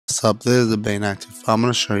What's up, this is the Bane Active. I'm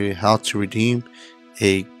going to show you how to redeem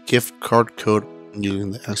a gift card code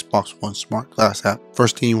using the Xbox One Smart Glass app.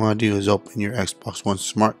 First thing you want to do is open your Xbox One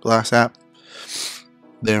Smart Glass app.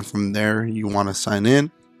 Then from there you want to sign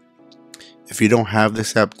in. If you don't have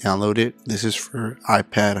this app, download it. This is for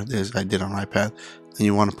iPad. This I did on iPad. Then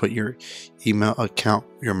you want to put your email account,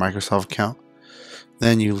 your Microsoft account.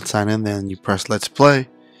 Then you sign in, then you press Let's Play.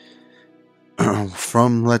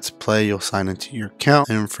 From Let's Play, you'll sign into your account,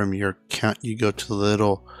 and from your account you go to the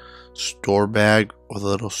little store bag or the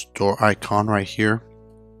little store icon right here,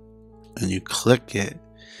 and you click it.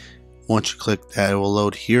 Once you click that, it will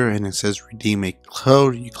load here and it says redeem a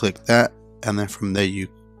code. You click that, and then from there you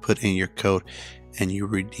put in your code and you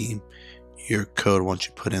redeem your code once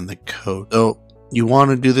you put in the code. So you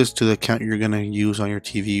want to do this to the account you're going to use on your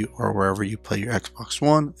TV or wherever you play your Xbox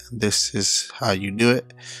One, and this is how you do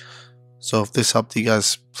it. So if this helped you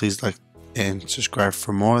guys, please like and subscribe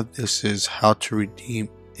for more. This is how to redeem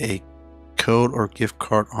a code or gift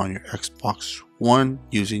card on your Xbox One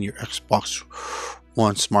using your Xbox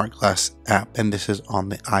One Smart Glass app, and this is on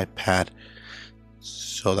the iPad.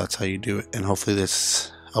 So that's how you do it, and hopefully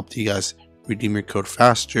this helped you guys redeem your code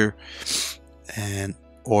faster and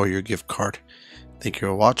or your gift card. Thank you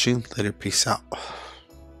for watching. Later, peace out.